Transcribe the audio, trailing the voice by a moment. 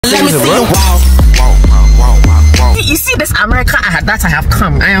Let me see you. You see this America that I have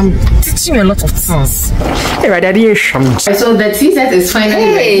come. I am teaching you a lot of things. So the t-shirt is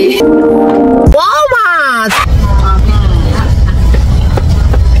finally ready. Walmart.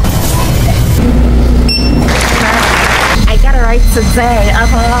 I got it right today.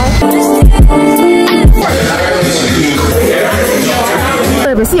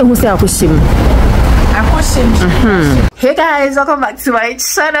 Hey guys, welcome back to my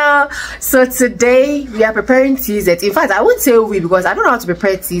channel. So today we are preparing t-shirts. In fact, I won't say we because I don't know how to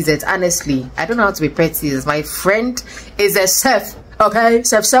prepare t-shirts. Honestly, I don't know how to prepare t-shirts. My friend is a chef. Okay,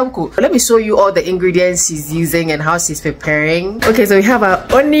 Chef Shamku. Let me show you all the ingredients she's using and how she's preparing. Okay, so we have our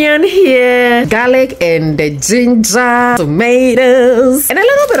onion here, garlic and the ginger, tomatoes, and a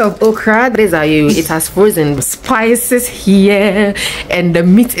little bit of okra. These are you. It has frozen spices here, and the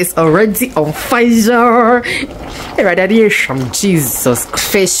meat is already on fire. Jesus,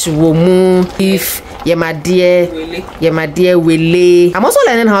 fish, womu, beef. My dear Willie. I'm also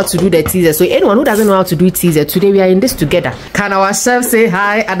learning how to do the teaser. So anyone who doesn't know how to do teaser, today we are in this together. Can our chef say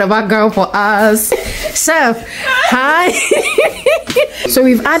hi at the background for us? Chef, hi. So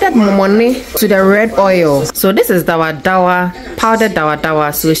we've added money to the red oil. So this is dawa, powdered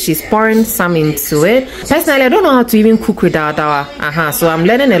dawa. So she's pouring some into it. Personally, I don't know how to even cook with dawa. So I'm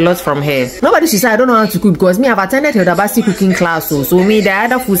learning a lot from her. Nobody should say I don't know how to cook because me, I've attended her basic cooking class. So me, the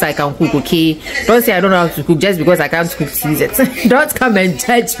other foods I can cook, okay? Don't say I don't know how to cook just because I can't cook t-shirts. Don't come and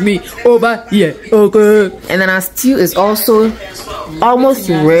judge me over here, okay? And then our stew is also almost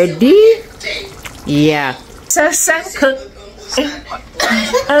ready. Yeah.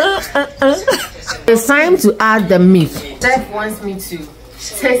 It's time to add the meat. Chef wants me to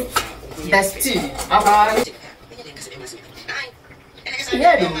taste the stew.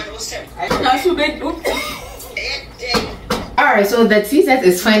 Alright, so the t-shirt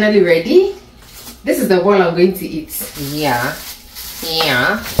is finally ready. This is the bowl I'm going to eat. Yeah.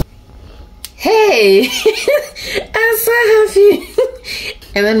 Hey, I'm so happy.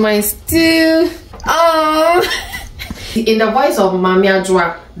 And then my stew. Oh, in the voice of Mami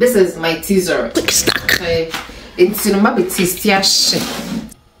Ajwa, this is my teaser. Okay. It's in my tasty.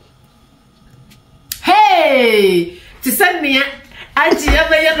 Hey, to send me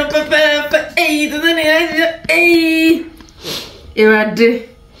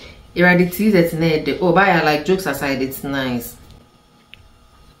that's needed. Oh, but I like jokes aside, it's nice.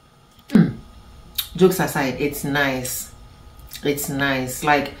 Jokes aside, it's nice. It's nice.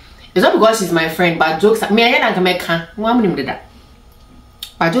 Like, it's not because she's my friend, but jokes. Me, I can make her.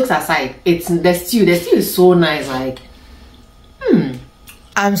 But jokes aside, it's the stew. The stew is so nice. Like,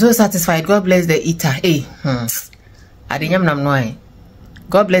 I'm so satisfied. God bless the eater. Hey, I didn't know.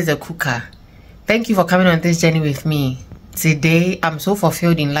 God bless the cooker. Thank you for coming on this journey with me. Today, I'm so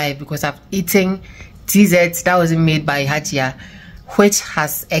fulfilled in life because I've eaten t-shirts that was made by Hajia, which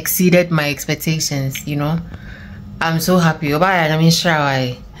has exceeded my expectations, you know. I'm so happy.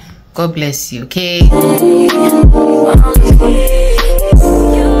 God bless you, okay?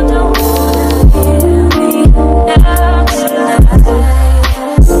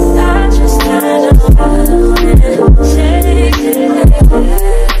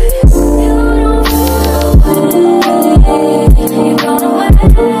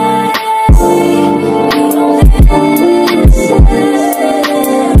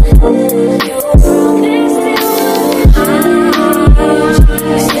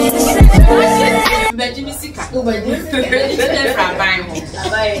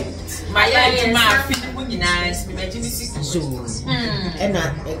 And I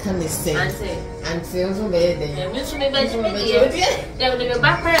can't say until so bad.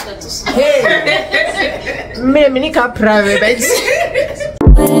 Hey, me can't private. Baby,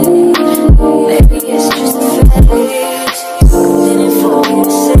 it's just a phase. Didn't fall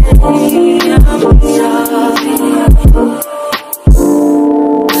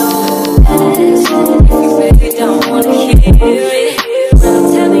baby, don't wanna hear it. I'm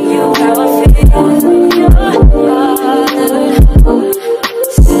telling you how I feel.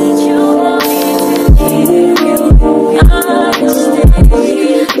 Said you want me to hear you.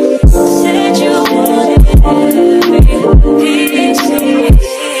 Said you wanted every piece.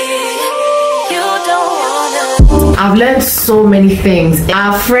 You don't wanna. I've learned so many things.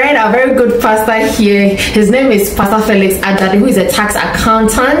 Our friend, our very good pastor here, his name is Pastor Felix Adjadi, who is a tax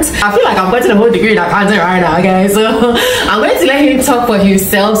accountant. I feel like I'm getting a whole degree in accounting right now, guys. So I'm going to let him talk for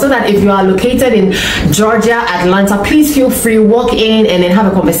himself, so that if you are located in Georgia, Atlanta, please feel free, walk in and then have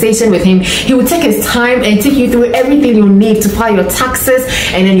a conversation with him. He will take his time and take you through everything you need to file your taxes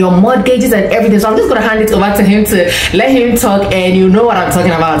and then your mortgages and everything. So I'm just going to hand it over to him to let him talk, and you know what I'm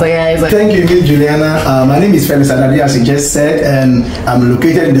talking about, guys. Thank you, Juliana. My name is Felix Adjadi, as you just said, and I'm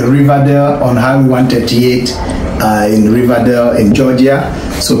located in the Riverdale on Highway 138 in Riverdale in Georgia.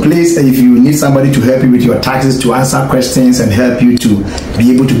 So please, if you need somebody to help you with your taxes, to answer questions and help you to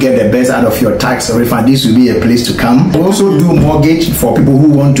be able to get the best out of your tax refund, this will be a place to come. We also do mortgage for people who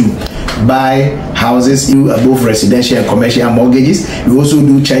want to buy houses, both residential and commercial mortgages. We also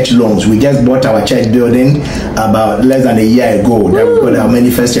do church loans. We just bought our church building about less than a year ago. That we got our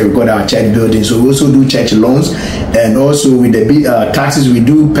manifesto, we got our church building. So we also do church loans, and also with the taxes, we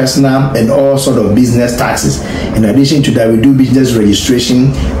do personal and all sort of business taxes. In addition to that, we do business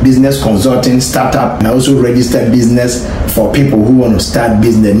registration, business consulting, startup, and also registered business for people who want to start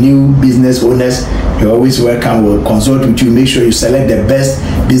business, new business owners. You're always welcome. We'll consult with you, make sure you select the best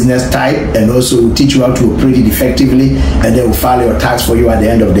business type, and also we'll teach you how to operate it effectively, and then we'll file your tax for you at the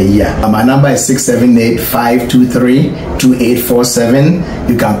end of the year. My number is 678-523-2847.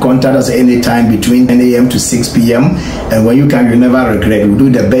 You can contact us anytime between 10 a.m. to 6 p.m. And when you come, you'll never regret. We'll do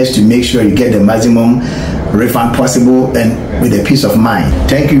the best to make sure you get the maximum refund possible and with a peace of mind.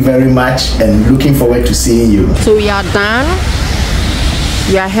 Thank you very much, and looking forward to seeing you. So we are done.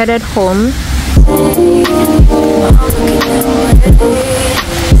 We are headed home.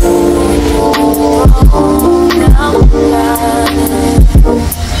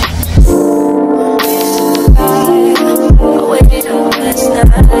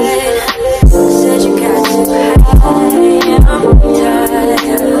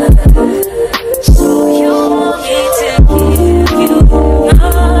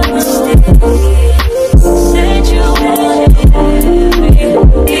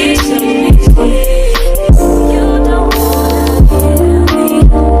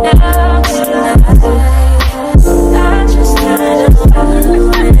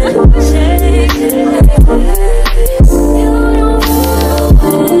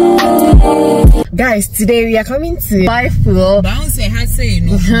 Guys, today we are coming to buy fuel. Bounce has say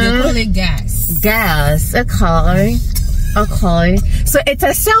no, they call it gas. Gas, okay. Okay. So it's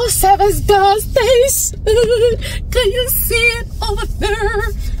a self-service gas station. Can you see it over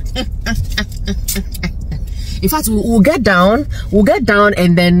there? In fact, we'll get down. We'll get down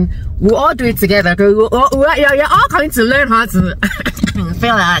and then we'll all do it together. You're all going to learn how to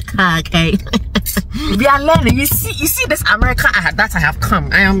fill a car, okay? We are learning. You see this America that I have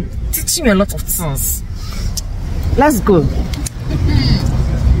come. I am teaching you a lot of things. Let's go.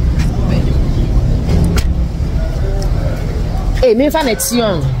 Hey, me find it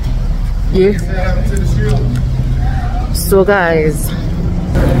young. Yeah. So guys,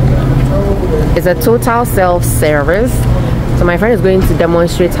 it's a total self-service. So my friend is going to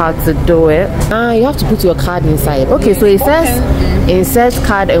demonstrate how to do it. You have to put your card inside. Okay, so it says insert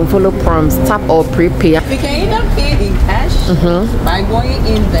card and follow prompts. Tap or prepay. You can either pay in cash by going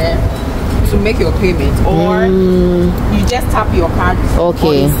in there to make your payment, or you just tap your card or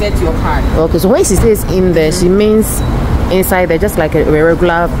insert your card. Okay, so when she says in there, she means inside there, just like a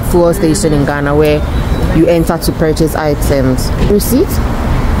regular fuel station in Ghana where you enter to purchase items. Receipt?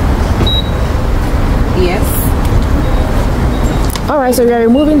 Yes. Alright, so we are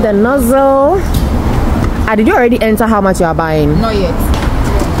removing the nozzle. Did you already enter how much you are buying? Not yet.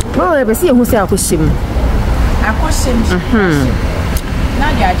 Well, let me see who say I push him.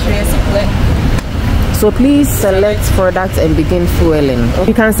 So please select product and begin fueling.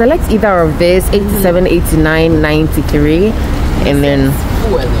 You can select either of this, 87, 89, 93, and then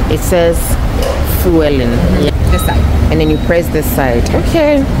it says fueling. Yeah. This side. And then you press this side.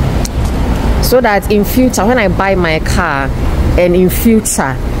 Okay. So that in future, when I buy my car, and in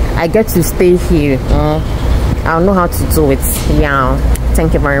future I get to stay here, I'll know how to do it. Yeah.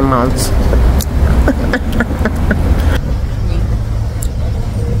 Thank you very much.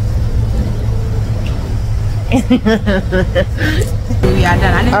 We are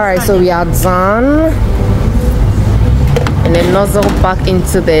done. Alright, so we are done. And then nozzle back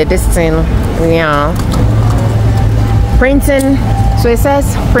into the this thing. Yeah. Printing. So it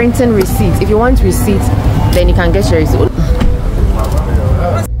says printing receipt. If you want receipt, then you can get your receipt.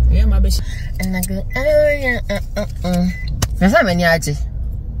 Yeah, my bitch. And I go, That's how many aji.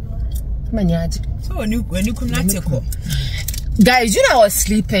 So when you come not take off. Guys, you know I was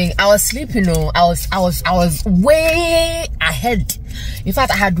sleeping. I was way ahead. In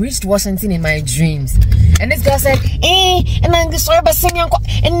fact, I had reached Washington in my dreams. And this girl said, and I'm sorry about singing,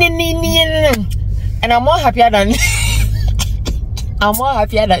 and I'm more happier than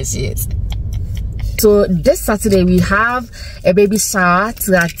she is. So this Saturday we have a baby shower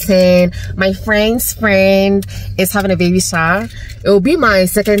to attend. My friend's friend is having a baby shower. It will be my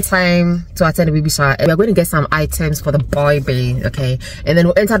second time to attend a baby shower. We're going to get some items for the boy babe, okay? And then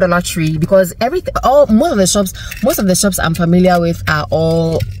we'll enter the lottery because most of the shops I'm familiar with are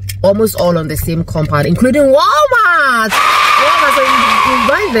almost all on the same compound, including Walmart. So you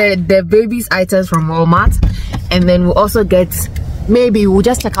buy the baby's items from Walmart, and then we'll also get. Maybe we'll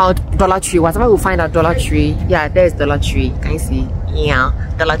just check out Dollar Tree. Whatever we'll find at Dollar Tree. Yeah, there's Dollar Tree. Can you see? Yeah,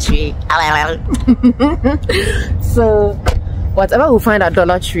 Dollar Tree. So whatever we'll find at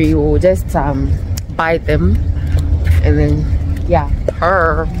Dollar Tree, we'll just buy them, and then yeah,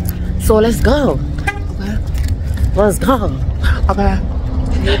 her. So let's go. Okay. Let's go. Okay.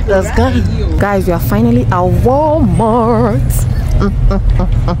 Let's go. Guys, we are finally at Walmart.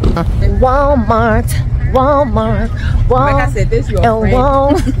 Walmart. Like I said, this your friend.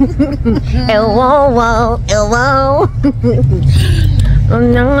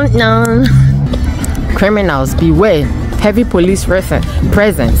 No. Criminals, beware. Heavy police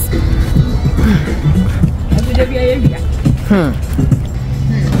presence.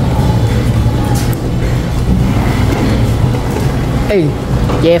 Hey,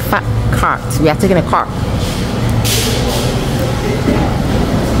 yeah, fat cart. We are taking a car.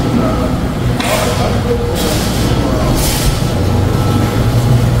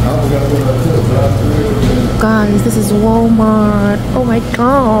 Guys, this is Walmart. Oh my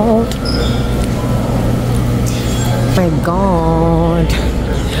god. My god.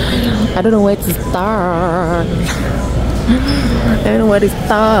 I don't know where to start. I don't know where to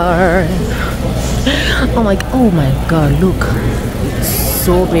start. I'm like, oh my god, look.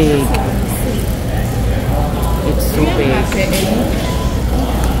 So big. It's so big.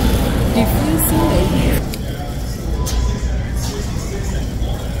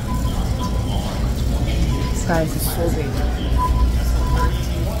 Guys, it's so big.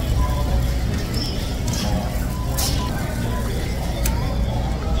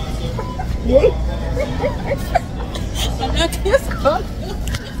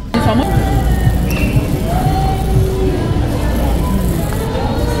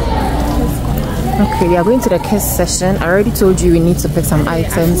 Okay, we are going to the kids session. I already told you we need to pick some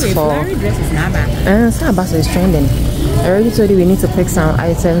items for. It's not bad, it's trending. I already told you we need to pick some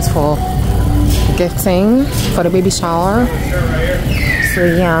items for gifting for the baby shower. So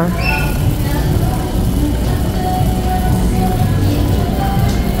yeah.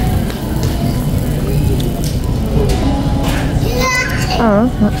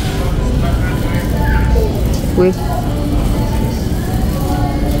 Wait.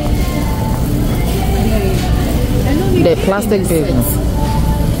 The plastic bag.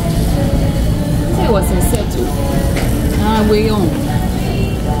 It was in set too. Way on.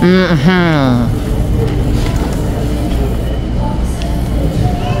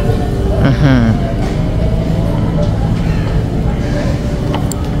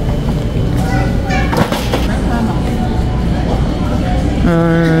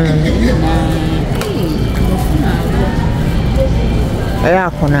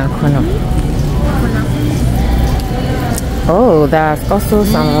 Oh, there's also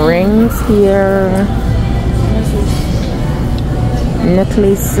some rings here,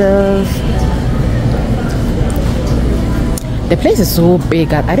 necklaces. The place is so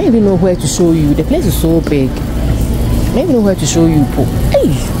big. I don't even know where to show you. The place is so big. I don't even know where to show you.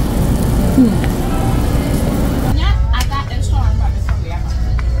 Hey.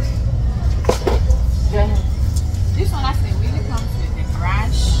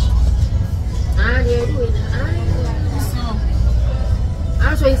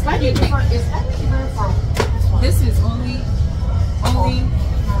 This is only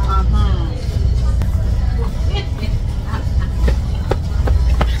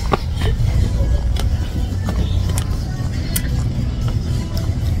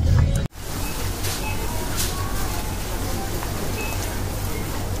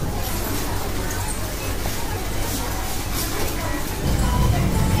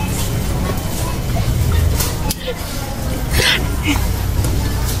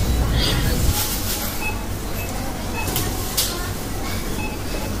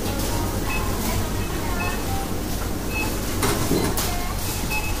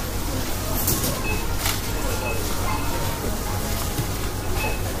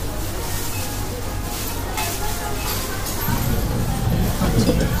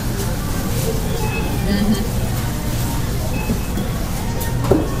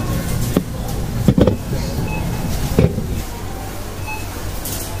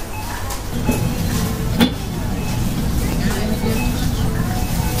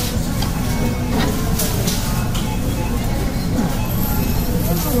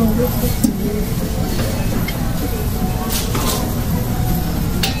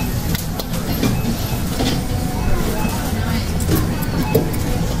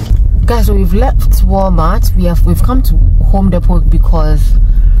Guys, so we've left Walmart. We've come to Home Depot because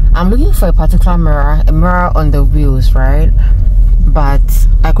I'm looking for a particular mirror, a mirror on the wheels, right? But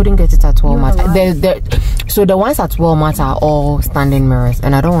I couldn't get it at Walmart. So the ones at Walmart are all standing mirrors,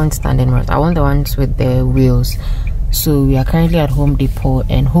 and I don't want standing mirrors. I want the ones with the wheels. So we are currently at Home Depot,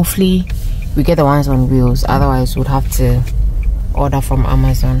 and hopefully we get the ones on wheels. Otherwise, we'd have to order from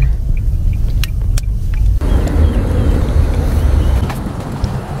Amazon.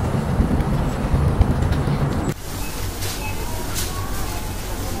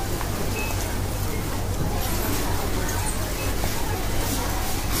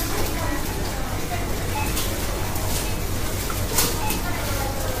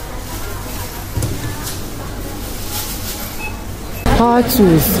 Power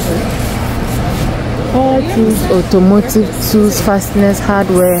tools, automotive tools, fasteners,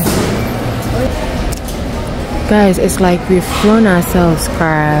 hardware. Guys, it's like we've thrown ourselves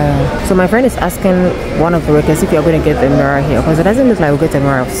cry. So my friend is asking one of the workers if you're going to get the mirror here, because it doesn't look like we'll get a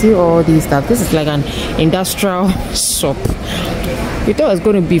mirror. See all these stuff. This is like an industrial shop. We thought it was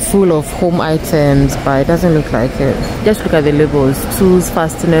going to be full of home items, but it doesn't look like it. Just look at the labels: tools,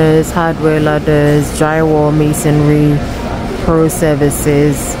 fasteners, hardware, ladders, drywall, masonry, pro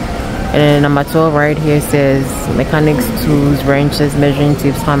services. And then number 12 right here says mechanics tools, wrenches, measuring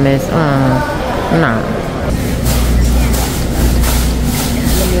tapes, hammers. Nah.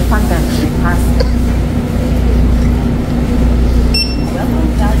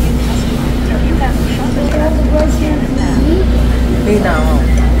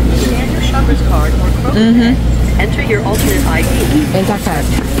 Scan your shopper's card or code. Enter your alternate ID. Enter card.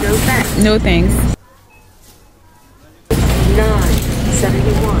 No thanks. No thanks.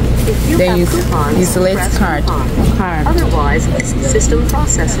 971. If you Then have you coupons, select press card. coupon. Otherwise, system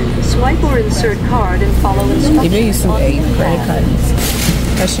processing. Swipe or insert card and follow instructions. Maybe you still a credit card.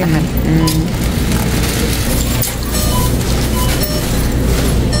 That's your hand.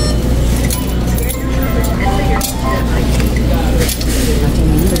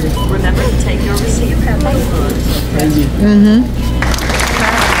 Remember to take your receipt.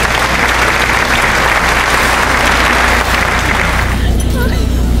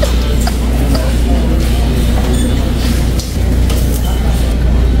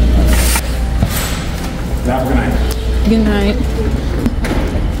 Good night.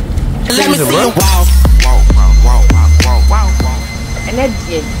 Let me see you.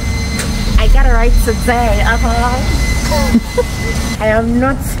 Energy. I got it right today, I am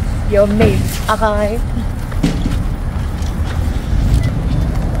not your mate,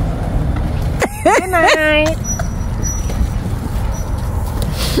 Good night.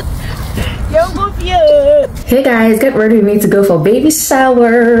 Hey guys, get ready, we need to go for baby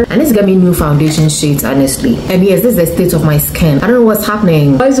shower. I need to get me new foundation shades, honestly. And yes, this is the state of my skin. I don't know what's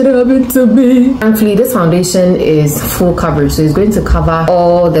happening. Why should it happen to me? Thankfully, this foundation is full coverage, so it's going to cover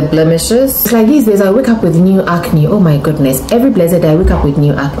all the blemishes. It's like these days I wake up with new acne. Oh my goodness, every blessed day I wake up with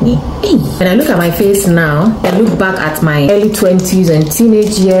new acne. Hey. When I look at my face now and look back at my early 20s and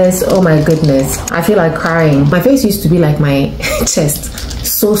teenage years, oh my goodness, I feel like crying. My face used to be like my chest.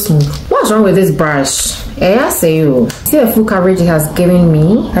 So smooth. What's wrong with this brush? Yeah, say you. See the full coverage it has given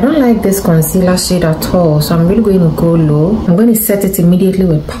me. I don't like this concealer shade at all, so I'm really going to go low. I'm going to set it immediately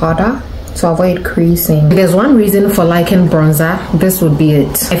with powder to avoid creasing. If there's one reason for liking bronzer, this would be it.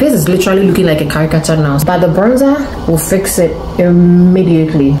 My face is literally looking like a caricature now, but the bronzer will fix it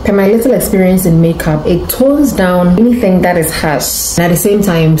immediately. Okay, my little experience in makeup, it tones down anything that is harsh and at the same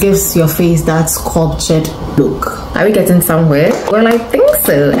time gives your face that sculptured look. Are we getting somewhere? Well, I think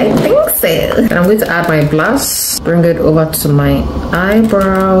so. And I'm going to add my blush, bring it over to my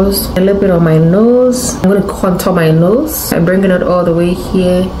eyebrows, a little bit on my nose. I'm going to contour my nose. I'm bringing it all the way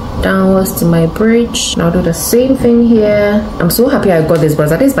here downwards to my bridge, and I'll do the same thing here. I'm so happy I got this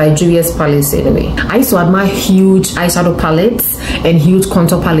bronzer. This is by Juvia's Palace anyway. I used to admire huge eyeshadow palettes and huge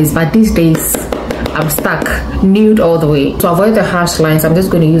contour palettes, but these days I'm stuck nude all the way. To avoid the harsh lines, I'm just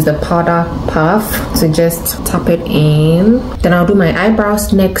going to use the powder puff to just tap it in. Then I'll do my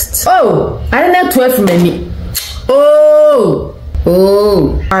eyebrows next. Oh, I didn't have 12 minutes. Oh,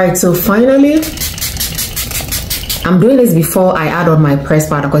 all right, so finally I'm doing this before I add on my pressed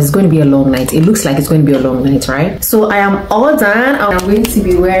powder because it's going to be a long night. It looks like it's going to be a long night, right? So I am all done. I'm going to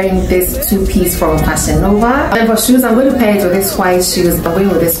be wearing this two-piece from Fashion Nova. And for shoes, I'm going to pair it with this white shoes, but going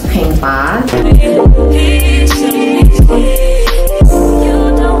with this pink bag.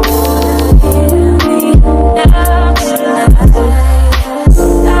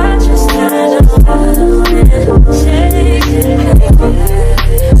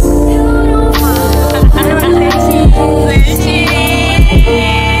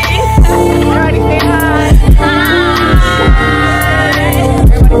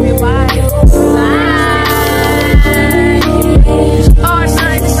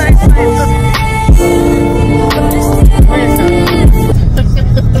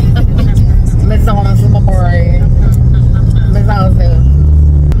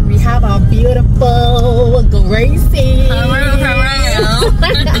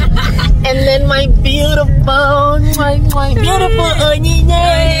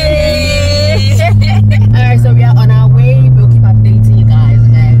 Yay! Alright, so we are on our way. We'll keep updating you guys,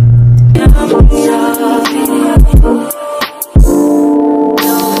 okay?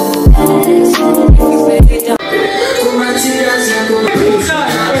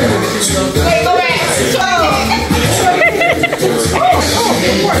 Wait, go back.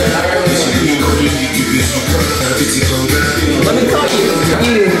 Let me call you.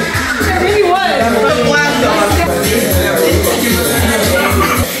 Really was. Black dog.